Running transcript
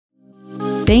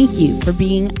Thank you for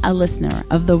being a listener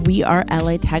of the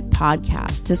WeAreLATech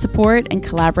podcast. To support and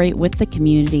collaborate with the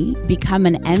community, become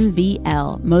an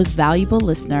MVL Most Valuable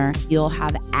Listener. You'll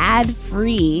have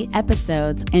ad-free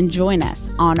episodes and join us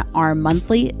on our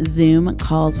monthly Zoom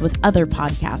calls with other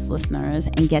podcast listeners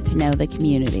and get to know the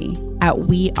community at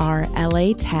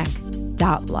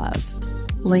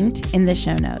WeAreLATech.love. Linked in the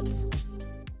show notes.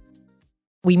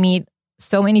 We meet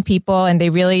so many people and they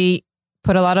really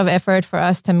put a lot of effort for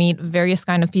us to meet various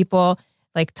kind of people,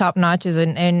 like top notches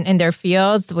in their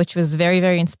fields, which was very,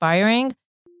 very inspiring.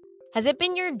 Has it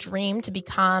been your dream to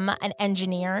become an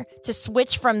engineer, to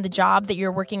switch from the job that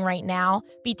you're working right now,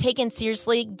 be taken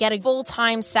seriously, get a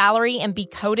full-time salary, and be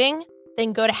coding?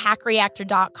 Then go to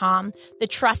hackreactor.com, the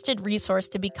trusted resource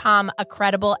to become a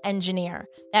credible engineer.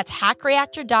 That's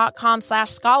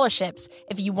hackreactor.com/scholarships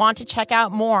if you want to check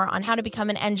out more on how to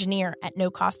become an engineer at no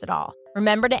cost at all.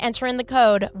 Remember to enter in the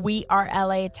code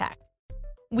WeAreLATech.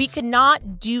 We could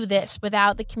not do this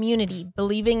without the community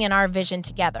believing in our vision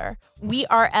together.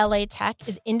 WeAreLATech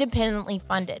is independently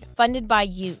funded by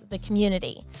you, the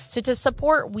community. So to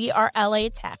support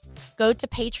WeAreLATech, go to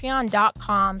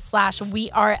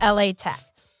patreon.com/WeAreLATech.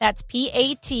 That's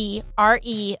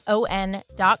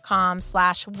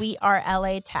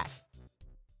patreon.com/WeAreLATech.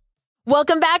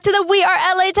 Welcome back to the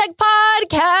WeAreLATech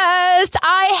podcast.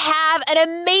 I have an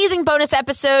amazing bonus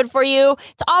episode for you.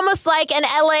 It's almost like an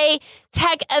LA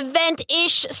Tech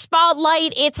event-ish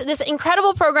spotlight. It's this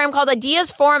incredible program called Ideas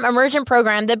Forum Immersion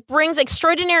program that brings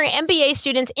extraordinary MBA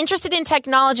students interested in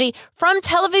technology from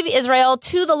Tel Aviv, Israel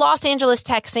to the Los Angeles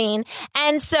tech scene.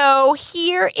 And so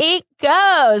here it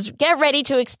goes. Get ready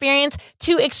to experience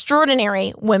two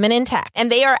extraordinary women in tech. And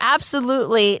they are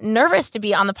absolutely nervous to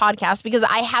be on the podcast because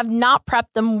I have not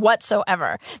prepped them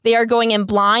whatsoever. They are going in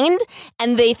blind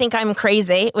and they think I'm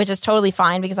crazy, which is totally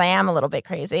fine because I am a little bit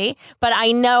crazy. But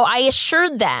I know I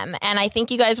assured them, and I think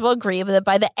you guys will agree, that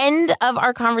by the end of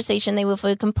our conversation, they will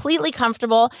feel completely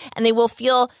comfortable and they will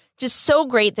feel just so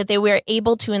great that they were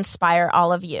able to inspire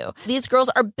all of you. These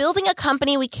girls are building a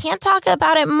company. We can't talk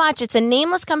about it much. It's a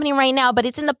nameless company right now, but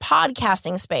it's in the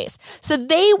podcasting space. So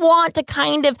they want to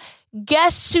kind of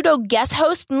pseudo guest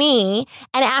host me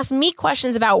and ask me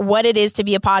questions about what it is to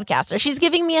be a podcaster. She's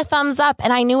giving me a thumbs up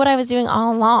and I knew what I was doing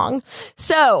all along.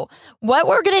 So what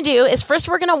we're going to do is first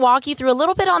we're going to walk you through a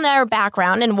little bit on their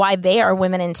background and why they are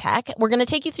women in tech. We're going to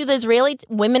take you through the Israeli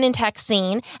women in tech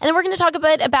scene. And then we're going to talk a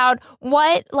bit about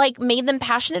what made them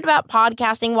passionate about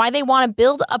podcasting, why they want to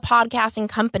build a podcasting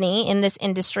company in this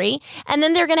industry. And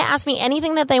then they're going to ask me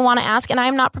anything that they want to ask. And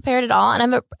I'm not prepared at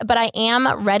all. But I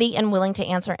am ready and willing to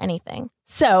answer anything.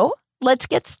 So let's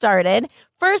get started.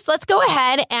 First, let's go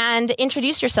ahead and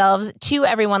introduce yourselves to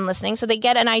everyone listening so they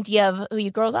get an idea of who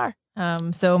you girls are.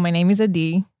 So my name is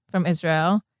Adi from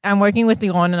Israel. I'm working with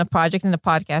Leeron on a project in the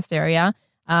podcast area.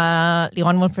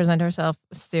 Leeron will present herself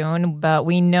soon, but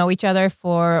we know each other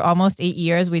for almost 8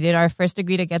 years. We did our first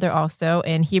degree together also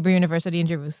in Hebrew University in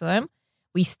Jerusalem.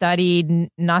 We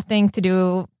studied nothing to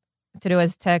do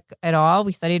as tech at all.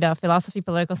 We studied philosophy,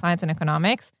 political science, and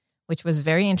economics, which was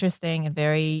very interesting and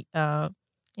very,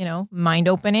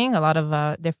 mind-opening, a lot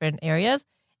of different areas.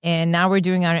 And now we're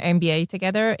doing our MBA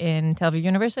together in Tel Aviv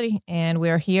University. And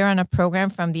we're here on a program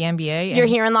from the MBA. You're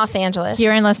here in Los Angeles.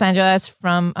 Here in Los Angeles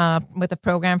with a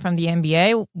program from the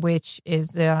MBA, which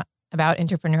is about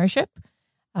entrepreneurship.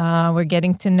 We're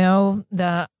getting to know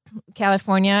the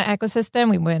California ecosystem.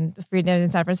 We went 3 days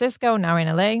in San Francisco. Now we're in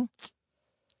LA.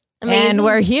 Amazing. And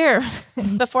we're here.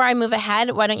 Before I move ahead,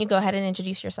 why don't you go ahead and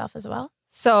introduce yourself as well?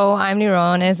 So I'm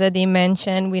Leeron. As Adi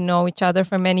mentioned, we know each other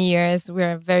for many years.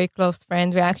 We're very close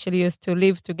friends. We actually used to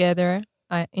live together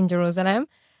in Jerusalem.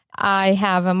 I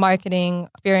have a marketing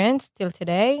experience till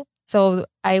today. So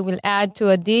I will add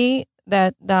to Adi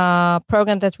that the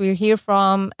program that we're here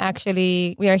from,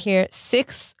 actually, we are here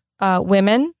 6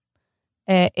 women.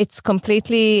 It's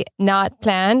completely not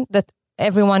planned that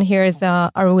everyone here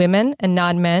are women and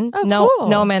not men. Oh, cool.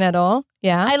 No men at all.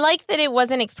 Yeah. I like that it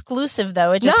wasn't exclusive,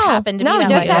 though. It just happened to be that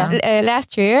just way.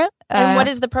 Last year. And what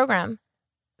is the program?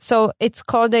 So it's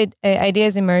called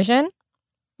Ideas Immersion.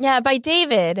 Yeah, by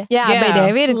David. Yeah, by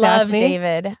David. Exactly. Love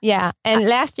David. Yeah. And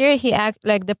last year,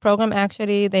 the program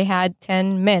actually, they had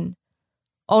 10 men.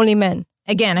 Only men.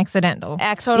 Again, accidental.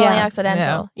 Totally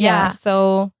accidental. Yeah.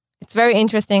 So it's very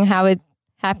interesting how it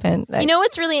happened. You know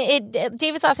what's really,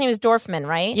 David's last name is Dorfman,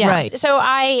 right? Yeah. Right. So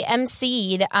I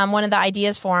emceed one of the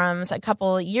Ideas Forums a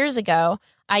couple years ago.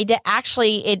 I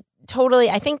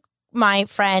think my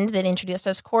friend that introduced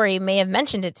us, Corey, may have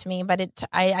mentioned it to me, but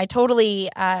I totally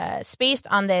spaced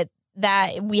on that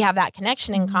that we have that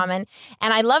connection in common.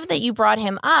 And I love that you brought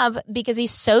him up because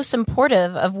he's so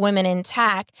supportive of women in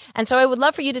tech. And so I would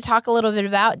love for you to talk a little bit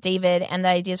about David and the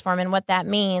Ideas Forum and what that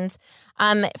means.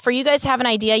 For you guys to have an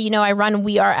idea, I run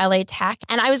WeAreLATech,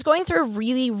 and I was going through a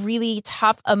really, really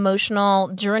tough emotional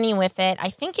journey with it. I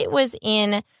think it was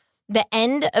in the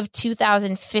end of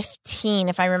 2015,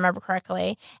 if I remember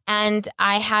correctly. And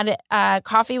I had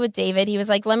coffee with David. He was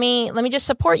like, let me just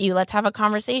support you. Let's have a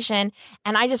conversation.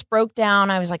 And I just broke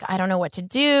down. I was like, I don't know what to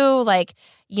do. At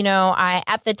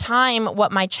the time,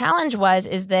 what my challenge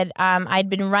is that I'd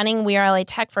been running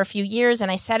WeAreLATech for a few years,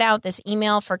 and I set out this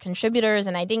email for contributors,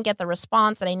 and I didn't get the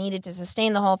response that I needed to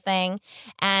sustain the whole thing.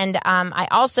 And I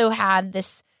also had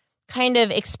this kind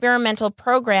of experimental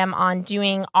program on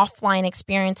doing offline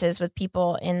experiences with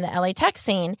people in the LA tech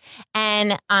scene.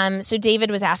 And so David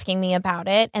was asking me about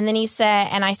it. And then I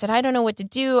said, I don't know what to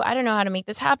do. I don't know how to make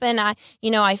this happen. I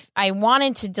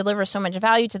wanted to deliver so much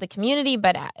value to the community,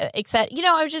 but except,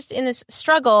 I was just in this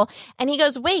struggle. And he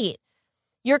goes, wait,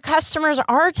 your customers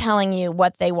are telling you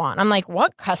what they want. I'm like,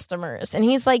 what customers? And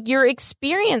he's like, your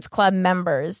Experience Club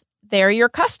members, they're your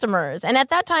customers. And at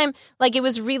that time, it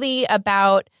was really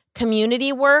about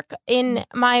community work in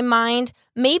my mind.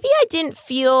 Maybe I didn't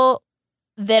feel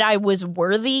that I was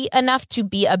worthy enough to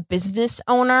be a business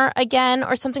owner again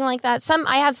or something like that.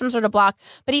 I had some sort of block,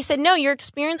 but he said, no, your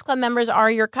Experience Club members are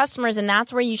your customers, and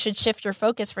that's where you should shift your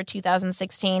focus for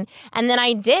 2016. And then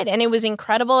I did, and it was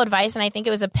incredible advice, and I think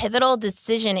it was a pivotal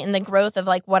decision in the growth of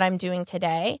what I'm doing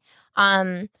today.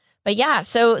 But yeah,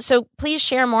 so please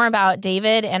share more about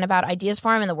David and about Ideas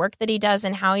Forum and the work that he does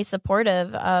and how he's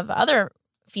supportive of other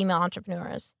female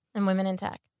entrepreneurs and women in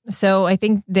tech. So I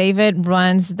think David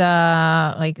runs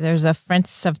there's a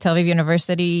Friends of Tel Aviv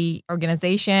University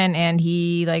organization, and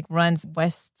he runs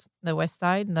the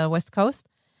West Coast.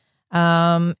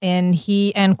 And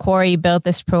he and Corey built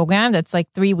this program that's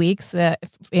 3 weeks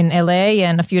in LA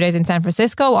and a few days in San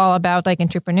Francisco, all about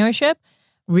entrepreneurship,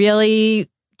 really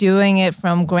doing it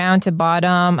from ground to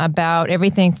bottom, about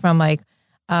everything from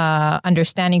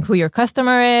understanding who your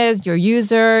customer is, your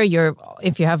user,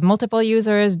 if you have multiple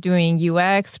users, doing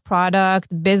UX,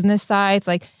 product, business sides,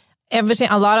 everything,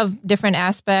 a lot of different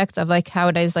aspects of how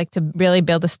it is to really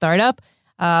build a startup.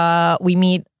 We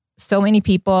meet so many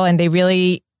people, and they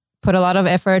really put a lot of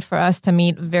effort for us to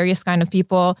meet various kind of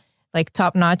people,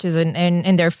 top notches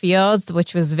in their fields,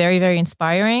 which was very, very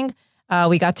inspiring.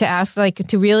 We got to ask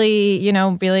to really,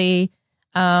 really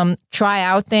try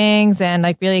out things and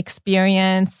really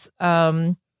experience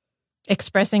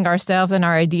expressing ourselves and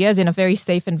our ideas in a very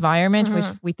safe environment, which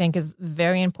we think is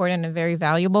very important and very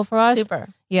valuable for us. Super.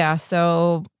 Yeah.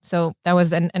 So that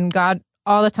was, and God,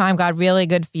 all the time, got really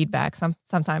good feedback.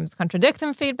 Sometimes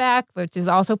contradicting feedback, which is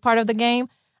also part of the game.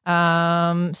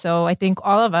 So I think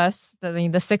all of us,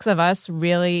 the six of us,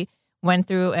 really went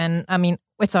through, and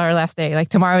it's our last day.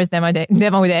 Tomorrow is demo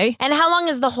day. And how long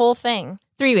is the whole thing?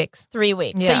 3 weeks. 3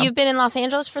 weeks. Yeah. So you've been in Los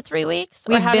Angeles for 3 weeks?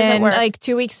 We've been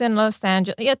 2 weeks in Los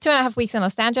Angeles. Yeah, 2.5 weeks in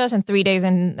Los Angeles and 3 days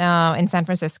in San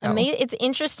Francisco. It's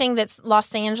interesting that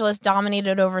Los Angeles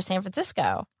dominated over San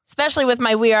Francisco, especially with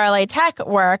my WeAreLATech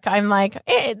work. I'm like,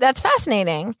 hey, that's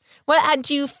fascinating. What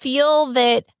do you feel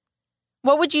that?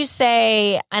 What would you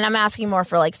say? And I'm asking more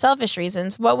for selfish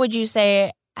reasons. What would you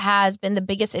say has been the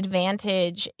biggest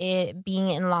advantage being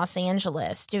in Los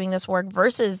Angeles doing this work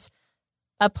versus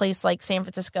a place like San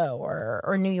Francisco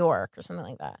or New York or something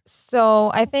like that?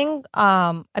 So I think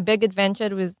a big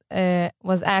advantage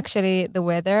was actually the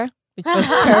weather, which was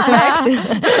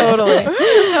perfect. Totally.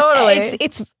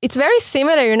 It's very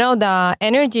similar, the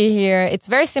energy here. It's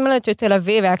very similar to Tel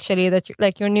Aviv, actually,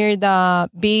 that you're near the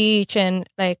beach, and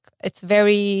it's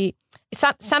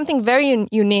something very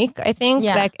unique, I think.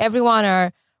 Yeah. Everyone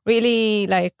are really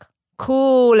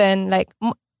cool and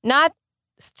not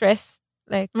stressed.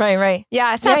 Right.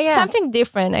 Yeah, something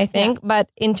different, I think. Yeah. But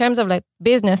in terms of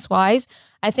business wise,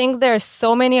 I think there's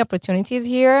so many opportunities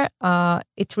here.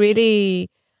 It really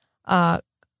got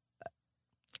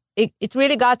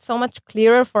so much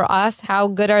clearer for us how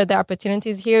good are the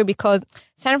opportunities here, because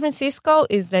San Francisco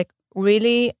is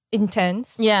really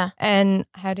intense. Yeah. And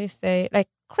how do you say,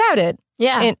 crowded.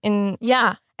 Yeah.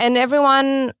 Yeah. And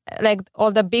everyone,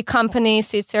 all the big companies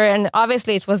sits there. And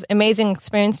obviously it was amazing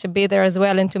experience to be there as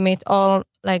well and to meet all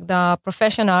the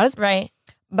professionals. Right.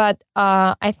 But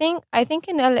I think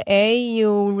in LA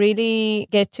you really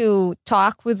get to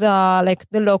talk with the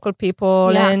local people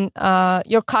and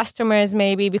your customers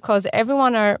maybe, because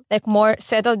everyone are more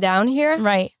settled down here.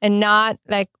 Right. And not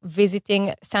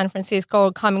visiting San Francisco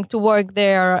or coming to work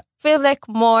there. Feels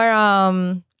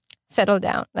more settle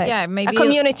down. Like maybe a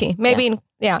community. Maybe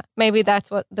maybe that's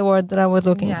what the word that I was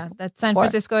looking for. Yeah, that San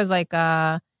Francisco is like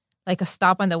a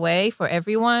stop on the way for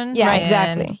everyone. Yeah, right?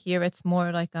 exactly. And here it's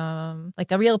more like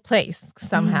a real place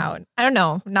somehow. I don't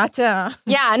know, not to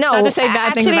not to say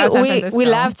bad things about San Francisco. We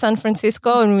loved San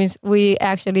Francisco, and we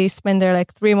actually spent there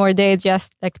like 3 more days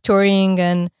just like touring,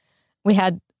 and we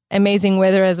had amazing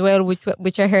weather as well,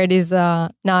 which I heard is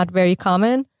not very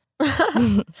common.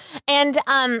 And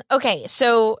okay,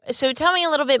 so tell me a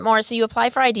little bit more. So you apply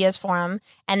for Ideas Forum,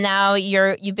 and now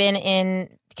you've been in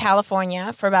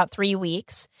California for about 3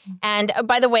 weeks. And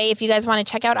by the way, if you guys want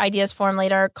to check out Ideas Forum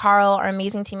later, Carl, our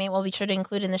amazing teammate, will be sure to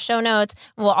include in the show notes.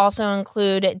 We'll also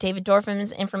include David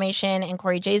Dorfman's information and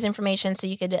Corey J's information, so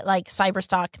you could like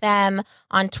cyberstalk them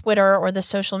on Twitter or the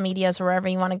social medias or wherever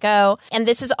you want to go. And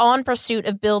this is all in pursuit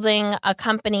of building a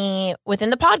company within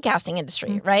the podcasting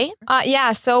industry, right?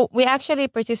 Yeah. So we actually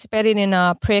participated in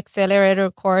a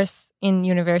pre-accelerator course in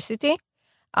university.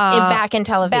 Back in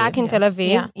Tel Aviv. Back in Tel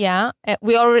Aviv, yeah.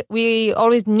 We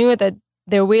always knew that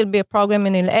there will be a program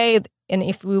in LA, and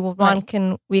if we want,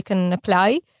 we can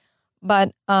apply.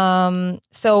 But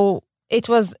so it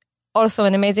was also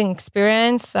an amazing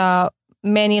experience.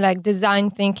 Many like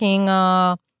design thinking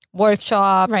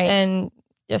workshop, and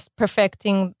just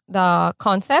perfecting the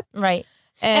concept. Right.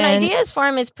 And Ideas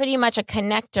Forum is pretty much a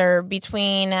connector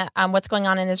between what's going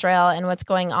on in Israel and what's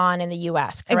going on in the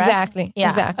U.S., correct? Exactly. Yeah.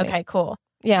 Exactly. Okay, cool.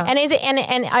 Yeah. And is it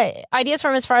and Ideas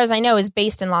Forum, as far as I know, is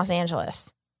based in Los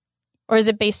Angeles, or is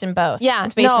it based in both? Yeah,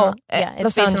 it's based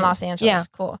it's based in Los Angeles. Yeah,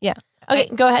 cool. Yeah. Okay,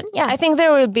 go ahead. Yeah, I think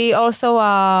there will be also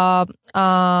a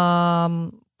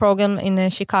program in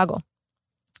Chicago.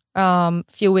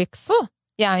 Few weeks. Cool.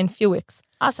 Yeah, in few weeks.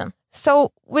 Awesome.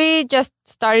 So we just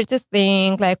started to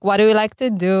think like, what do we like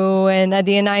to do? And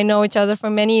Adi and I know each other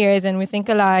for many years, and we think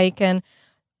alike, and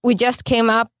we just came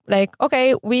up like,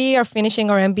 okay, we are finishing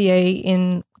our MBA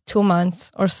in 2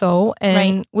 months or so,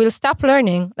 and we'll stop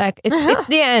learning. Like it's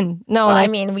the end. No, well, like,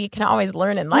 I mean, we can always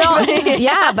learn in life. No,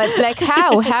 yeah, but like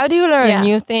how? How do you learn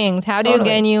new things? How do you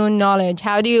gain new knowledge?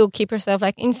 How do you keep yourself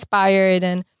like inspired?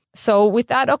 And so we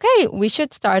thought, okay, we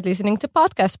should start listening to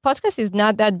podcasts. Podcast is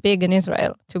not that big in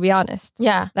Israel, to be honest.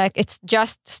 Yeah. Like it's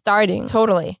just starting.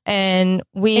 Totally. And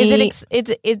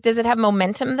does it have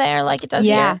momentum there like it does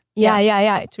here?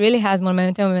 Yeah. It really has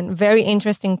momentum, and very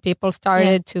interesting people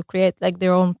started to create like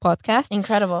their own podcast.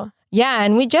 Incredible. Yeah.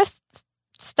 And we just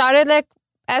started like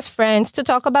as friends to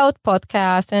talk about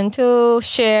podcasts and to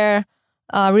share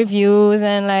reviews,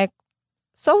 and like,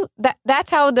 so that's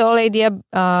how the whole idea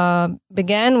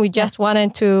began. We just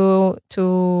wanted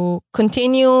to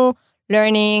continue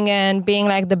learning and being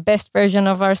like the best version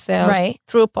of ourselves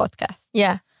through podcasts.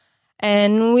 Yeah.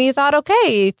 And we thought,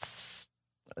 okay, it's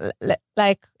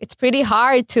like it's pretty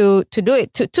hard to do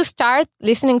it. To start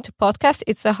listening to podcasts,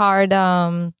 it's a hard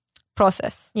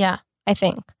process. Yeah. I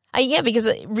think. Yeah, because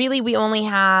really we only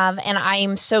have, and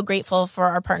I'm so grateful for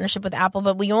our partnership with Apple,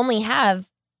 but we only have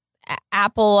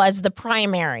Apple as the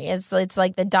primary. It's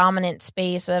like the dominant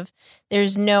space of,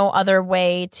 there's no other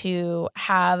way to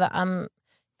have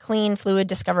clean, fluid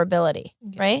discoverability,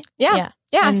 right? Yeah.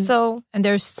 And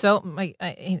there's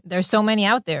there's so many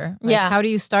out there. Like, how do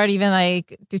you start even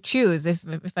like to choose? If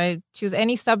I choose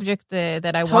any subject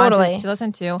that I want to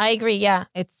listen to, I agree. Yeah,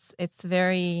 it's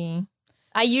very.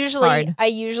 I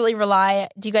usually rely.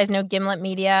 Do you guys know Gimlet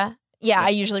Media? Yeah, I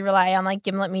usually rely on like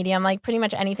Gimlet Media. I'm like, pretty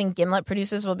much anything Gimlet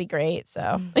produces will be great.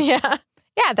 So yeah,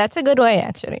 that's a good way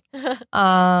actually.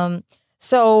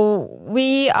 So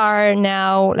we are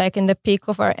now like in the peak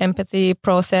of our empathy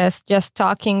process, just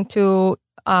talking to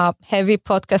heavy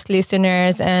podcast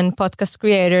listeners and podcast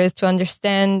creators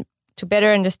to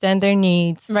better understand their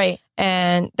needs. Right.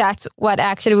 And that's what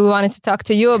actually we wanted to talk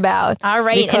to you about. All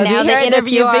right. Because and now the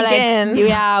interview begins.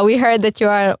 We heard that you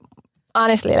are,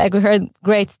 honestly, like we heard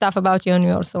great stuff about you, and we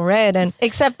also read. And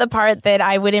except the part that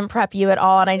I wouldn't prep you at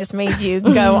all, and I just made you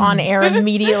go on air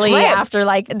immediately after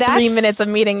like 3 minutes of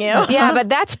meeting you. Yeah, but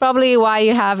that's probably why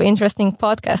you have interesting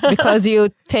podcasts, because you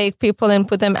take people and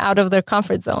put them out of their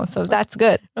comfort zone. So that's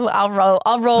good.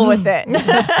 I'll roll with it.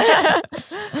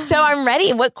 So I'm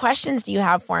ready. What questions do you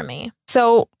have for me?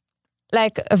 So,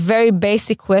 like a very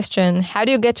basic question: how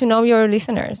do you get to know your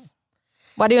listeners?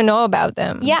 What do you know about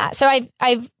them? Yeah, so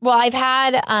I've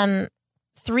had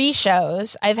 3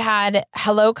 shows. I've had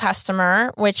Hello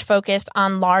Customer, which focused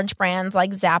on large brands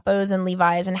like Zappos and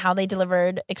Levi's and how they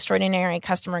delivered extraordinary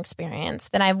customer experience.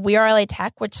 Then I have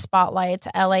WeAreLATech, which spotlights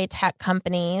LA tech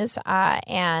companies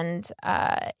and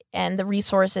the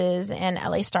resources in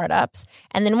LA startups.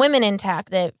 And then Women in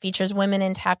Tech, that features women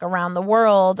in tech around the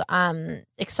world,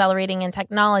 accelerating in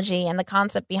technology and the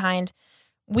concept behind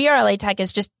We Are LA Tech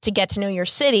is just to get to know your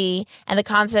city. And the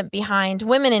concept behind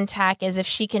Women in Tech is if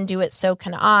she can do it, so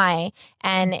can I.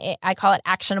 And I call it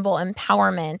actionable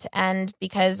empowerment. And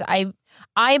because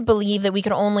I believe that we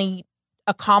can only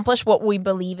accomplish what we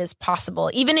believe is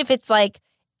possible, even if it's like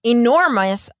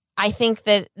enormous. I think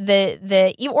that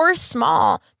or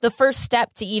small, the first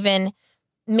step to even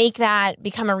make that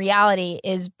become a reality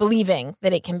is believing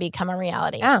that it can become a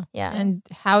reality. Yeah. And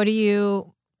how do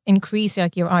you increase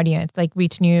like your audience, like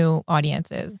reach new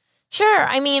audiences? Sure.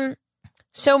 I mean,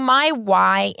 so my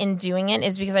why in doing it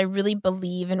is because I really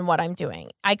believe in what I'm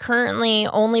doing. I currently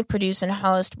only produce and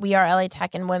host We Are LA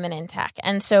Tech and Women in Tech.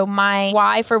 And so my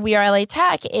why for We Are LA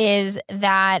Tech is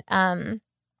that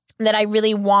that I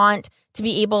really want to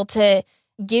be able to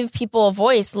give people a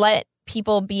voice, let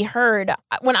people be heard.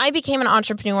 When I became an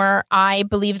entrepreneur, I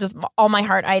believed with all my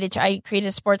heart. I created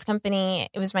a sports company.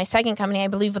 It was my second company. I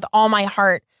believed with all my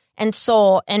heart and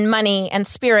soul and money and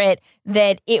spirit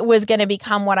that it was going to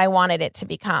become what I wanted it to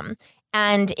become.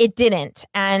 And it didn't.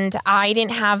 And I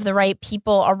didn't have the right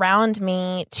people around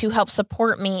me to help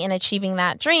support me in achieving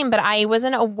that dream. But I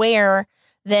wasn't aware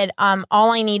that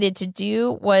all I needed to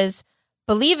do was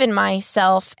believe in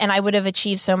myself, and I would have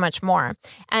achieved so much more.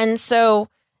 And so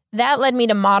that led me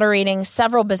to moderating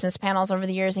several business panels over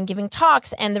the years and giving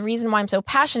talks. And the reason why I'm so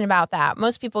passionate about that,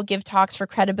 most people give talks for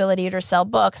credibility or to sell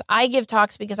books. I give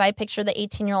talks because I picture the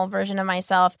 18-year-old version of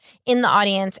myself in the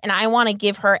audience, and I want to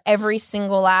give her every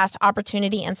single last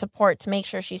opportunity and support to make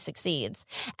sure she succeeds.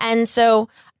 And so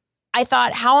I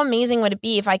thought, how amazing would it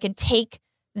be if I could take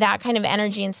that kind of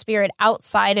energy and spirit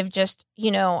outside of just,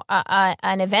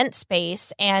 an event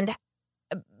space and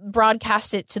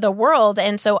broadcast it to the world.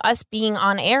 And so us being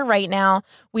on air right now,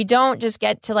 we don't just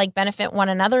get to like benefit one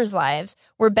another's lives.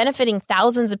 We're benefiting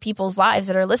thousands of people's lives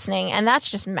that are listening. And that's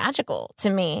just magical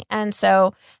to me. And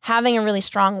so having a really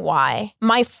strong why,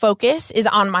 my focus is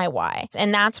on my why.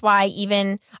 And that's why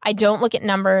even I don't look at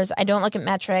numbers. I don't look at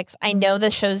metrics. I know the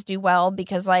shows do well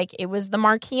because like it was the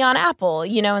marquee on Apple,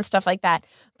 and stuff like that.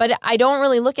 But I don't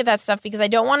really look at that stuff because I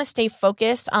don't want to stay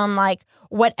focused on like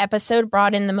what episode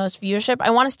brought in the most viewership. I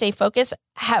want to stay focused.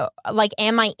 How, like,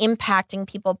 am I impacting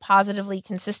people positively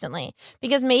consistently?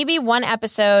 Because maybe one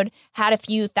episode had a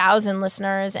few thousand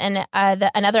listeners and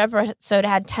another episode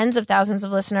had tens of thousands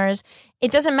of listeners.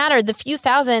 It doesn't matter. The few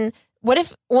thousand, what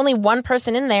if only one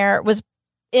person in there was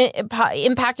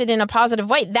impacted in a positive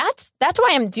way? That's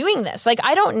why I'm doing this. Like,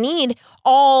 I don't need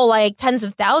all like tens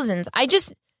of thousands. I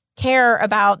just care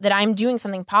about that I'm doing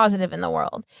something positive in the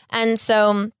world. And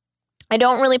so I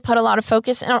don't really put a lot of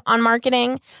focus on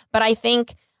marketing, but I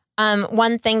think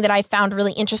one thing that I found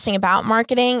really interesting about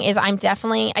marketing is I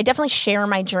definitely share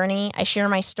my journey. I share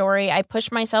my story. I push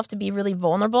myself to be really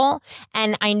vulnerable.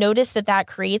 And I notice that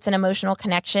creates an emotional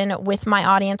connection with my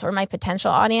audience or my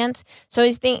potential audience. So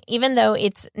I think even though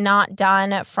it's not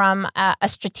done from a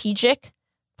strategic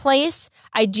place,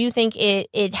 I do think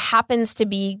it happens to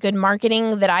be good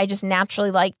marketing that I just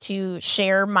naturally like to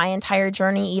share my entire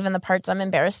journey, even the parts I'm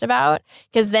embarrassed about,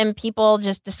 because then people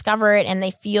just discover it and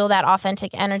they feel that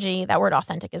authentic energy. That word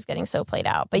authentic is getting so played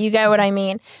out, but you get what I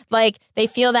mean? Like they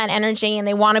feel that energy and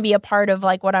they want to be a part of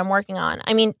like what I'm working on.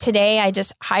 I mean, today I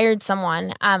just hired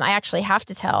someone. I actually have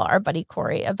to tell our buddy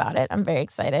Corey about it. I'm very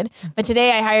excited. But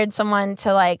today I hired someone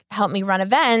to like help me run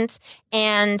events,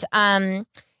 and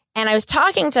I was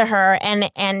talking to her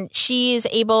and she's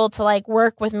able to like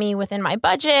work with me within my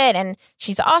budget and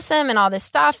she's awesome and all this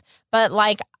stuff. But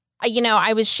like,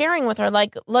 I was sharing with her,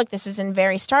 like, look, this is in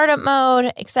very startup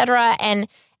mode, et cetera. And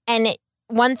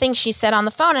one thing she said on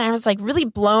the phone, and I was like really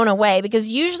blown away because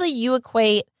usually you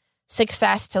equate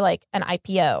success to like an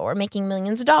IPO or making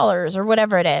millions of dollars or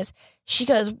whatever it is. She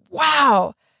goes,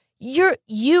 wow,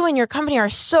 you and your company are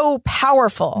so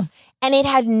powerful. And it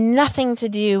had nothing to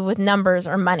do with numbers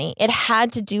or money. It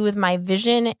had to do with my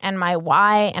vision and my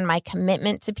why and my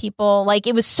commitment to people. Like,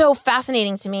 it was so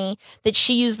fascinating to me that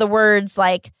she used the words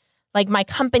like my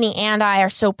company and I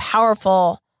are so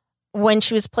powerful when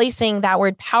she was placing that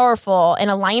word powerful in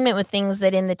alignment with things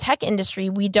that in the tech industry,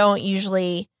 we don't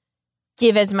usually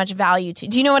give as much value to.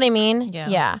 Do you know what I mean?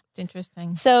 Yeah. It's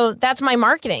interesting. So that's my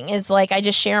marketing is like, I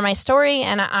just share my story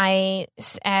and I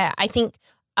think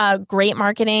great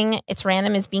marketing, it's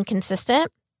random, is being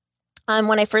consistent.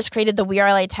 When I first created the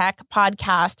WeAreLATech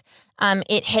podcast,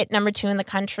 It hit number 2 in the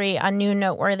country on New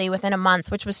Noteworthy within a month,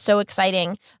 which was so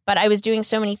exciting. But I was doing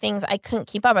so many things, I couldn't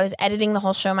keep up. I was editing the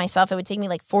whole show myself. It would take me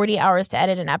like 40 hours to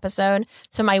edit an episode.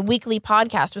 So my weekly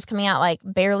podcast was coming out like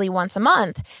barely once a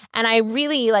month. And I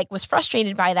really like was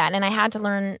frustrated by that. And I had to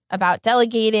learn about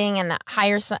delegating and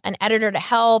hire an editor to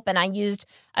help. And I used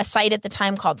a site at the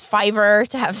time called Fiverr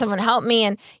to have someone help me.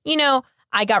 And,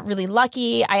 I got really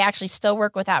lucky. I actually still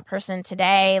work with that person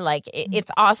today. Like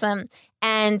it's awesome.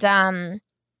 And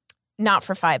not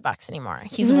for $5 anymore.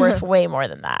 He's worth way more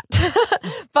than that.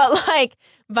 But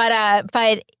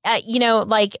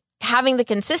having the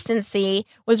consistency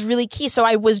was really key. So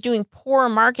I was doing poor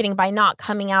marketing by not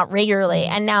coming out regularly.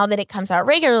 And now that it comes out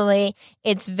regularly,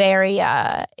 it's very,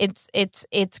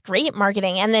 it's great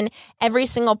marketing. And then every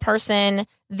single person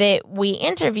that we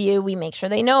interview, we make sure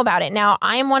they know about it. Now,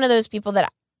 I'm one of those people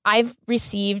that I've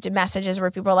received messages where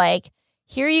people are like,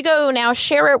 here you go, now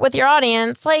share it with your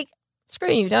audience. Like, screw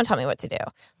you, don't tell me what to do.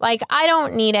 Like, I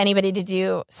don't need anybody to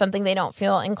do something they don't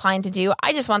feel inclined to do.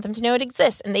 I just want them to know it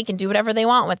exists and they can do whatever they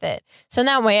want with it. So in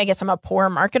that way, I guess I'm a poor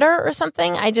marketer or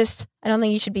something. I don't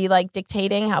think you should be like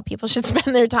dictating how people should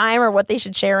spend their time or what they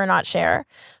should share or not share.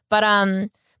 But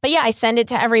yeah, I send it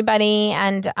to everybody.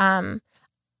 And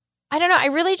I don't know, I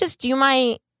really just do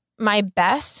my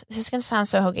best. This is going to sound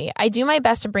so hokey. I do my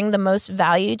best to bring the most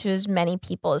value to as many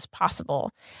people as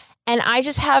possible. And I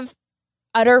just have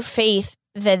utter faith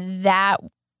that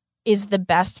is the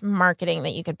best marketing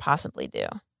that you could possibly do.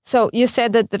 So you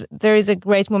said that there is a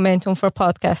great momentum for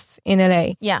podcasts in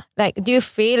LA. Yeah. Like, do you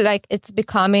feel like it's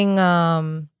becoming,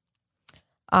 it's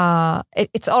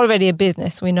already a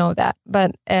business, we know that.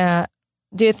 But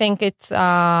do you think it's,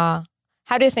 how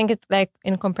do you think it's like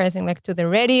in comparison like to the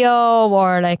radio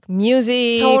or like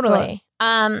music? Totally.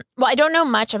 Well, I don't know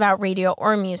much about radio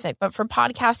or music, but for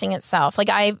podcasting itself, like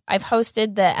I've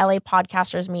hosted the LA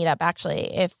Podcasters Meetup.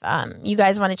 Actually, if you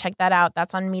guys want to check that out,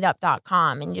 that's on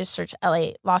meetup.com and you just search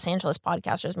LA Los Angeles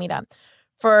Podcasters Meetup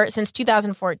since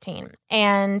 2014.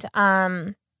 And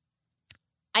I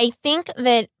think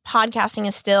that podcasting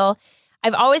is still,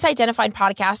 I've always identified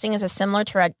podcasting as a similar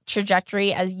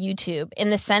trajectory as YouTube in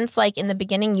the sense like in the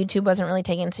beginning, YouTube wasn't really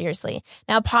taken seriously.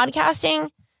 Now podcasting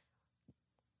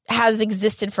has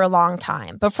existed for a long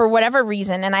time, but for whatever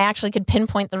reason, and I actually could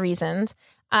pinpoint the reasons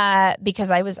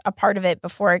because I was a part of it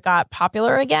before it got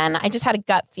popular again. I just had a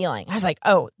gut feeling. I was like,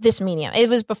 oh, this medium. It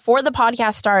was before the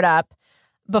podcast startup,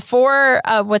 before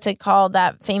what's it called?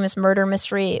 That famous murder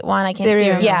mystery one. I can't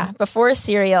Serial. see. Yeah, before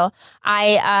Serial,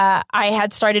 I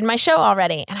had started my show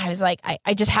already, and I was like,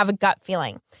 I just have a gut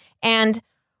feeling, and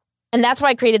that's why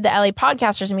I created the LA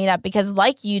Podcasters Meetup, because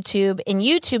like YouTube, in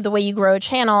YouTube, the way you grow a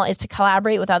channel is to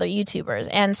collaborate with other YouTubers.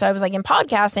 And so I was like, in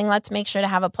podcasting, let's make sure to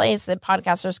have a place that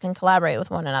podcasters can collaborate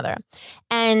with one another.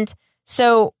 And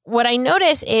so what I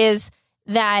notice is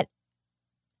that,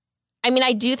 I mean,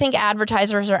 I do think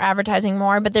advertisers are advertising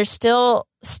more, but they're still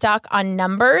stuck on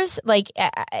numbers, like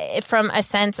from a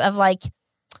sense of like,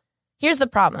 here's the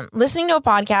problem. Listening to a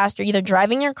podcast, you're either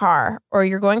driving your car or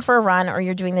you're going for a run or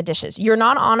you're doing the dishes. You're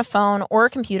not on a phone or a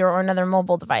computer or another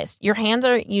mobile device. Your hands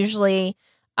are usually,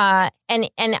 and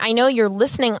I know you're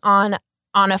listening on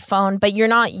a phone, but you're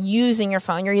not using your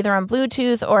phone. You're either on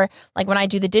Bluetooth or like when I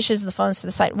do the dishes, the phone's to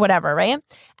the side, whatever, right?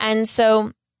 And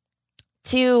so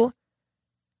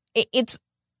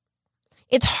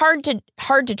it's hard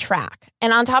to track.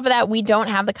 And on top of that, we don't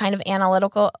have the kind of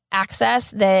analytic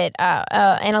access that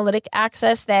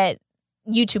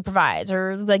YouTube provides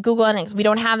or like Google Analytics. We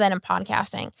don't have that in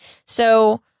podcasting.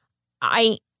 So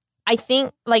I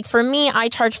think like for me, I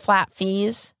charge flat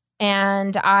fees.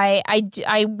 And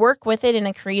I work with it in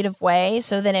a creative way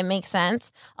so that it makes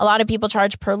sense. A lot of people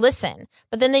charge per listen,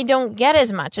 but then they don't get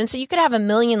as much. And so you could have 1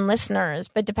 million listeners,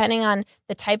 but depending on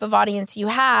the type of audience you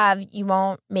have, you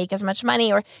won't make as much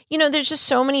money. Or, there's just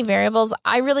so many variables.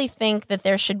 I really think that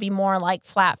there should be more like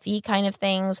flat fee kind of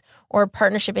things or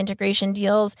partnership integration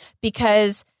deals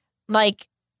because like,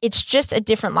 it's just a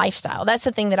different lifestyle. That's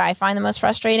the thing that I find the most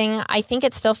frustrating. I think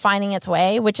it's still finding its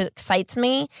way, which excites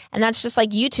me. And that's just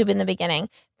like YouTube in the beginning.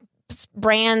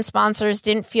 Brand sponsors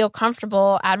didn't feel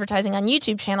comfortable advertising on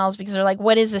YouTube channels because they're like,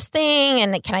 what is this thing?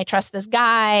 And can I trust this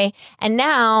guy? And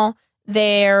now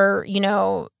they're,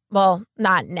 well,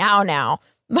 not now,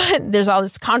 but there's all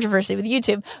this controversy with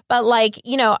YouTube. But like,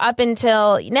 up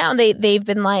until now, they've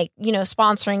been like,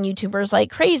 sponsoring YouTubers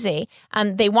like crazy.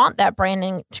 They want that brand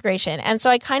integration. And so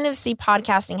I kind of see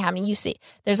podcasting happening. You see,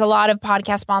 there's a lot of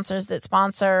podcast sponsors that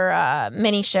sponsor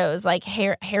mini shows like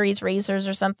Harry's Razors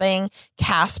or something,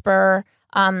 Casper,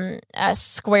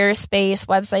 Squarespace,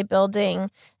 website building.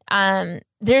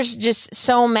 There's just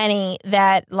so many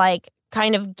that like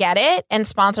kind of get it and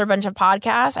sponsor a bunch of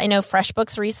podcasts. I know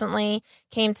FreshBooks recently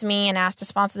came to me and asked to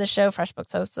sponsor the show.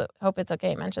 FreshBooks, hope it's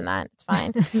okay to mention that. It's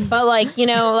fine. But like, you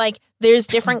know, like there's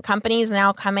different companies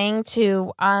now coming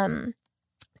to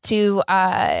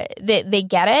they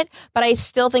get it, but I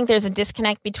still think there's a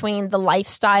disconnect between the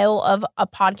lifestyle of a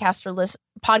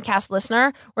podcast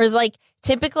listener, whereas like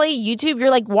typically YouTube, you're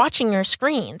like watching your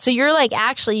screen, so you're like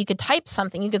actually you could type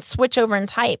something, you could switch over and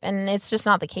type, and it's just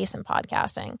not the case in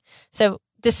podcasting. So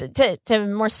just to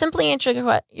more simply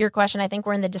answer your question, I think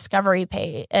we're in the discovery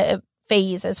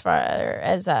phase as far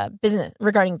as business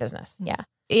regarding business.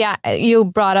 Yeah, you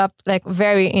brought up like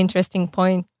very interesting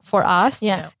point for us.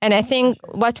 Yeah. And I think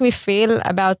what we feel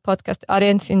about podcast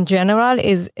audience in general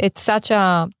is it's such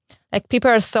a, like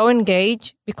people are so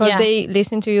engaged because they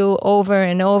listen to you over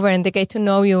and over and they get to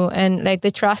know you and like they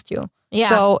trust you. Yeah.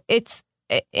 So it's,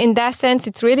 in that sense,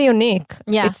 it's really unique.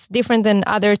 Yeah. It's different than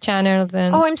other channels.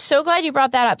 And I'm so glad you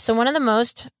brought that up. So one of the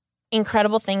most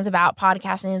incredible things about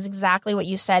podcasting is exactly what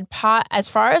you said. As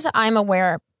far as I'm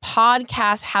aware,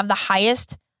 podcasts have the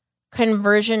highest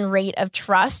conversion rate of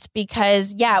trust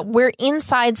because we're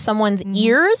inside someone's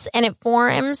ears and it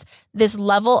forms this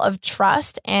level of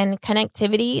trust and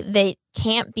connectivity that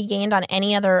can't be gained on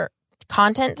any other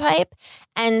content type.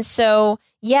 And so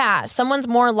someone's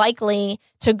more likely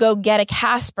to go get a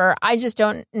Casper. I just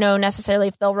don't know necessarily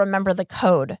if they'll remember the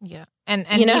code. And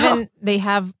you know? Even they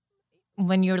have,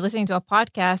 when you're listening to a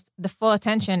podcast, the full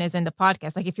attention is in the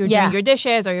podcast. Like if you're doing your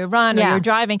dishes or you run or you're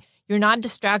driving, you're not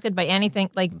distracted by anything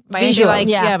like by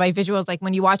visuals. By visuals. Like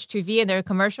when you watch TV and there are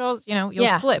commercials, you know,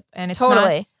 you'll flip and it's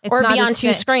totally not, or be on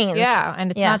two screens.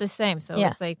 And it's not the same. So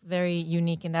it's like very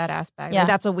unique in that aspect. Like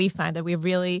that's what we find, that we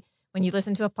really, when you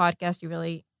listen to a podcast, you're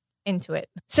really into it.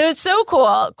 So it's so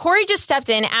cool. Corey just stepped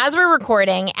in as we're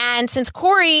recording, and since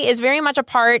Corey is very much a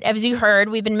part, as you heard,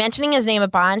 we've been mentioning his name a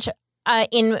bunch.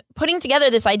 In putting together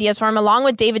this Ideas Forum along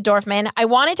with David Dorfman, I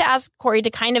wanted to ask Corey to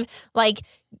kind of like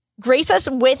grace us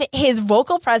with his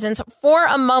vocal presence for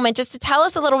a moment, just to tell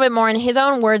us a little bit more in his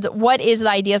own words, what is the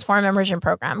Ideas Forum Immersion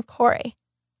program? Corey,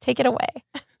 take it away.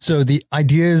 So the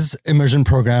Ideas Immersion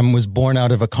program was born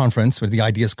out of a conference, with the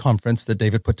Ideas Conference that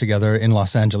David put together in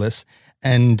Los Angeles.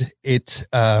 And it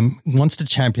wants to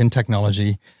champion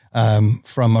technology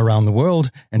from around the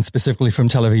world, and specifically from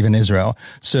Tel Aviv and Israel.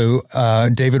 So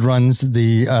David runs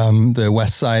the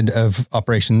west side of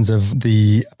operations of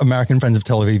the American Friends of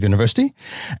Tel Aviv University.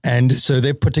 And so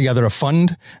they put together a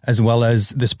fund as well as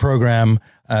this program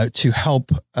to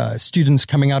help students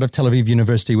coming out of Tel Aviv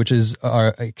University, which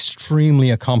are extremely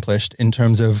accomplished in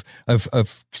terms of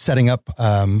setting up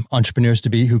entrepreneurs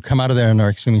who come out of there and are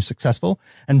extremely successful,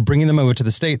 and bringing them over to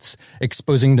the States,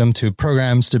 exposing them to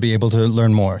programs to be able to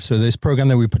learn more. So this program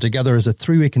that we put together is a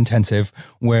 3-week intensive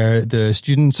where the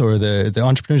students or the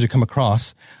entrepreneurs who come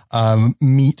across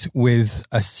meet with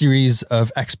a series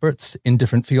of experts in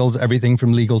different fields, everything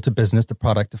from legal to business to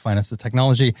product to finance to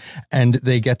technology. And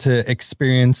they get to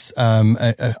experience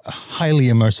a highly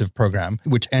immersive program,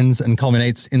 which ends and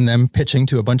culminates in them pitching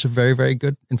to a bunch of very, very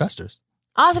good investors.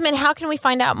 Awesome. And how can we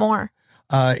find out more?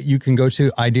 You can go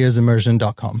to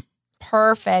ideasimmersion.com.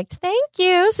 Perfect. Thank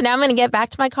you. So now I'm going to get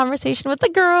back to my conversation with the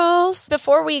girls.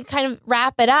 Before we kind of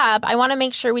wrap it up, I want to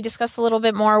make sure we discuss a little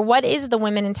bit more. What is the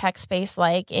women in tech space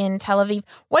like in Tel Aviv?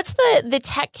 What's the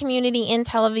tech community in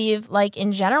Tel Aviv like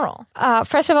in general?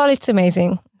 First of all, it's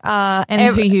amazing.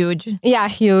 And huge. Yeah,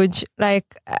 huge. Like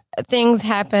things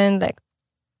happen like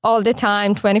all the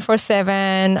time,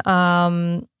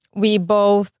 24/7. We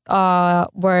both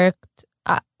worked,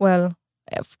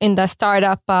 in the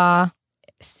startup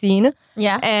scene.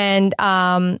 Yeah. And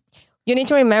you need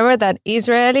to remember that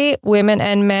Israeli women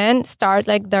and men start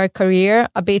like their career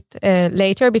a bit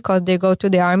later because they go to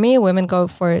the army. Women go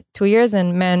for 2 years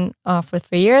and men for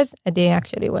 3 years. They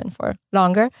actually went for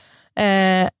longer.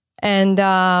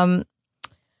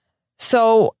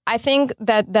 So I think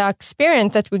that the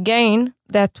experience that we gain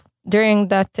that during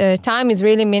that time is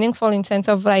really meaningful in sense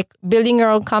of like building your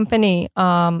own company,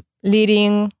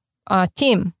 leading a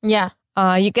team. Yeah.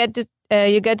 You get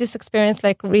this experience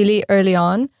like really early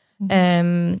on.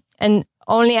 And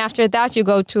only after that you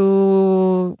go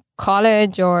to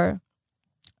college, or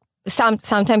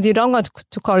sometimes you don't go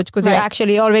to college because you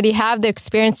actually already have the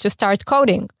experience to start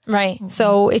coding. Right.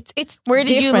 So it's where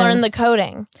did you learn the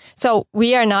coding? So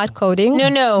we are not coding.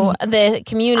 No, the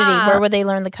community. Where would they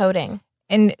learn the coding?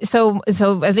 And so as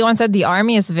Leeron said, the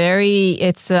army is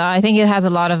I think it has a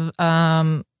lot of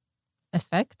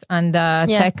effect on the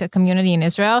tech community in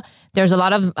Israel. There's a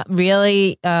lot of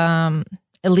really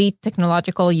elite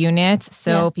technological units.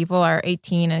 So people are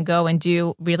 18 and go and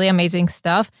do really amazing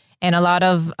stuff. And a lot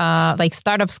of like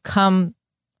startups come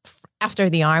after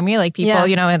the Army, like people,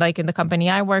 you know, and like in the company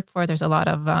I work for, there's a lot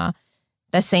of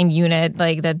the same unit,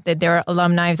 like that they're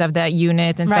alumni of that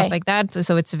unit and stuff like that.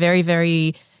 So it's very,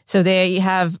 very, so they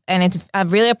have, and it's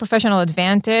really a professional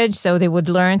advantage. So they would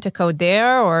learn to code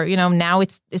there, or, you know, now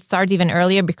it starts even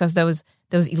earlier because those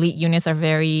elite units are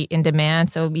very in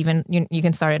demand. So even you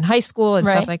can start in high school and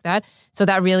stuff like that. So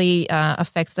that really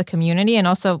affects the community. And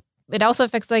also, it also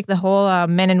affects like the whole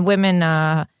men and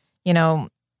women, you know,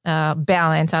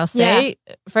 balance, I'll say.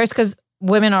 First, because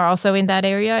women are also in that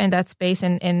area, in that space,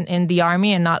 in the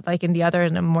Army, and not like in the other,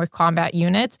 in the more combat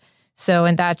units. So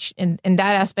in that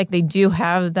aspect, they do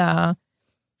have the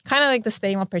kind of like the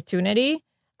same opportunity.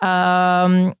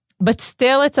 But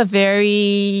still, it's a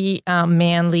very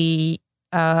manly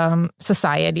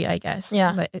society, I guess.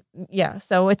 Yeah.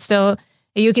 So it's still,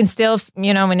 you can still,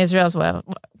 you know, in Israel as well,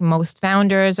 most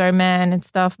founders are men and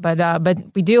stuff. But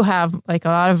we do have like a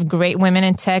lot of great women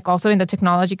in tech, also in the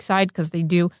technology side, because they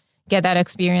do get that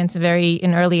experience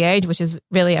in early age, which is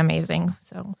really amazing.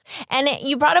 So, and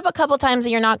you brought up a couple times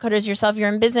that you're not coders yourself, you're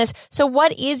in business. So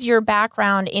what is your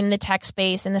background in the tech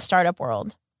space, in the startup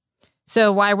world?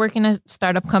 So I work in a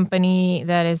startup company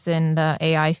that is in the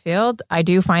AI field. I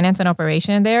do finance and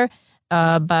operation there,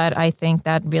 but I think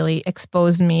that really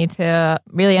exposed me to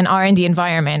really an R&D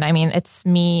environment. I mean, it's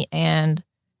me and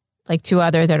like two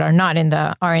others that are not in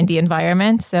the R&D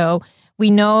environment. So we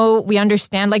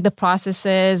understand like the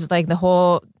processes, like the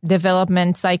whole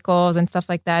development cycles and stuff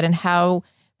like that, and how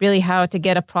to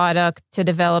get a product to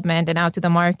development and out to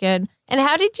the market. And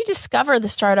how did you discover the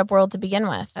startup world to begin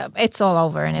with? It's all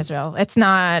over in Israel. It's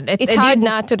not. It's hard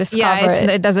not to discover. Yeah,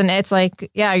 it doesn't. It's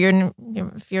like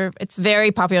it's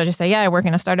very popular to say, yeah, I work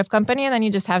in a startup company, and then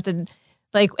you just have to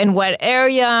like in what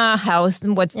area,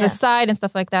 what's the side and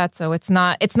stuff like that. So it's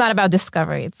not about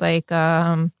discovery. It's like.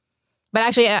 But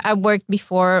actually, I worked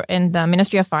before in the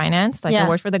Ministry of Finance. Like I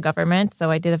worked for the government, so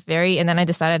I did and then I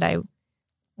decided I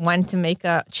wanted to make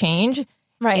a change.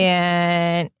 Right.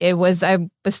 And I was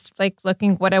like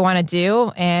looking what I want to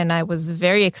do, and I was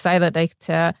very excited like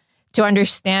to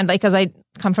understand, like, because I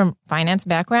come from finance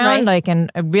background, like, and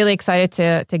I'm really excited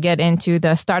to get into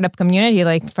the startup community,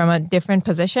 like from a different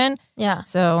position. Yeah.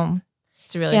 So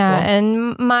it's really cool.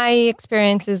 And my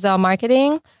experience is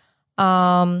marketing.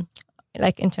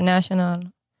 Like international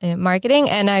marketing,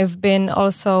 and I've been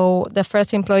also the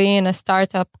first employee in a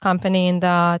startup company on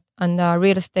the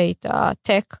real estate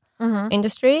tech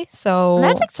industry. So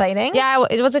that's exciting. Yeah,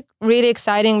 it was really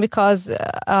exciting because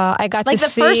I got like to the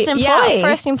see first employee. Yeah,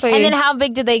 first employee. And then how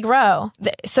big did they grow?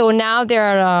 So now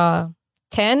there are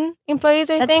 10 employees.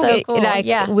 I think so cool.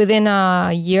 Like within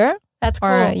a year. That's cool.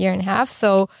 Or a year and a half.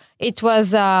 So it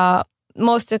was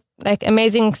most like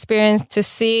amazing experience to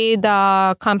see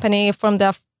the company from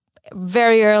the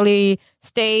very early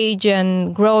stage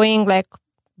and growing, like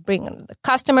bringing the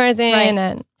customers in.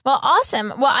 And well,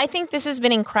 awesome. Well, I think this has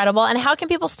been incredible. And how can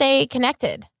people stay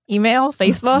connected? Email,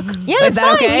 Facebook? Yeah, that's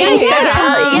fine.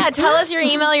 Okay? Tell us your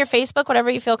email, your Facebook, whatever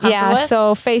you feel comfortable with.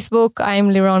 So Facebook, I'm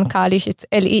Leeron Kalish. It's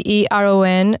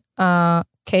Leeron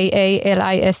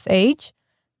Kalish.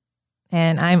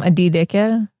 And I'm Adi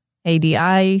Dekel.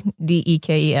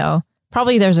 ADIDEKEL.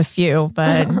 Probably there's a few,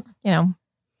 but you know.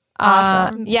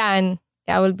 Awesome. And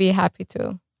I will be happy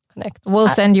to connect. We'll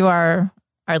send you our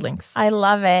links. I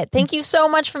love it. Thank you so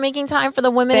much for making time for the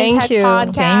Women in Tech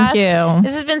podcast. Thank you.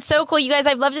 This has been so cool. You guys,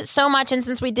 I've loved it so much. And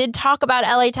since we did talk about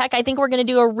LA Tech, I think we're going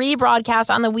to do a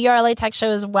rebroadcast on the We Are LA Tech show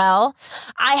as well.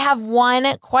 I have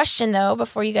one question though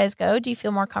before you guys go. Do you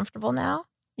feel more comfortable now?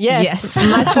 Yes,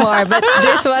 much more. But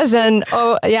this was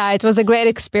it was a great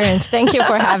experience. Thank you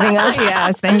for having us.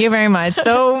 Yes, thank you very much.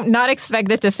 So not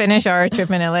expected to finish our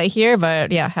trip in LA here,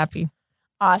 but yeah, happy.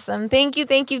 Awesome. Thank you.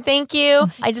 I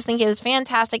just think it was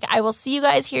fantastic. I will see you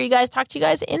guys, hear you guys, talk to you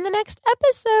guys in the next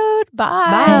episode. Bye.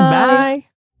 Bye.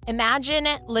 Imagine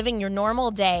living your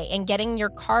normal day and getting your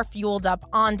car fueled up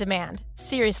on demand.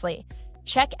 Seriously.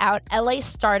 Check out LA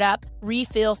Startup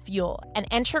Refill Fuel and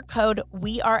enter code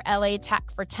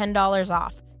WeAreLATech for $10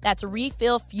 off. That's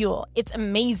Refill Fuel. It's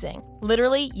amazing.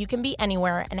 Literally, you can be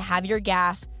anywhere and have your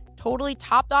gas totally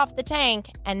topped off the tank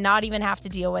and not even have to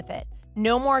deal with it.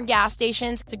 No more gas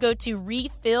stations. To go to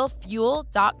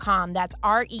refillfuel.com. That's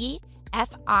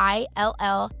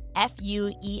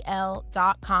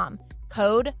REFILLFUEL.com.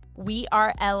 Code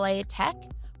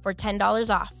WeAreLATech for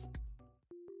 $10 off.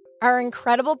 Our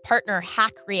incredible partner,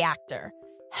 Hack Reactor,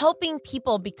 helping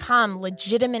people become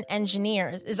legitimate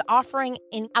engineers, is offering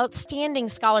an outstanding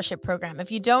scholarship program. If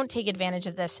you don't take advantage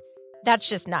of this, that's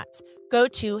just nuts. Go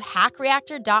to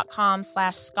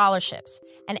hackreactor.com/scholarships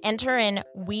and enter in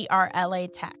We Are LA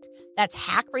Tech. That's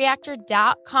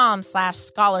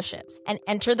hackreactor.com/scholarships and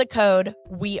enter the code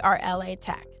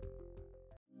WeAreLATech.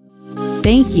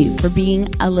 Thank you for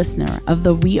being a listener of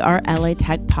the We Are LA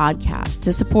Tech podcast.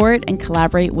 To support and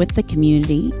collaborate with the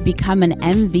community, become an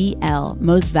MVL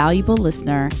Most Valuable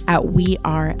Listener at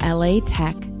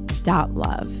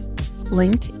WeAreLATech.love.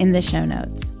 Linked in the show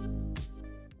notes.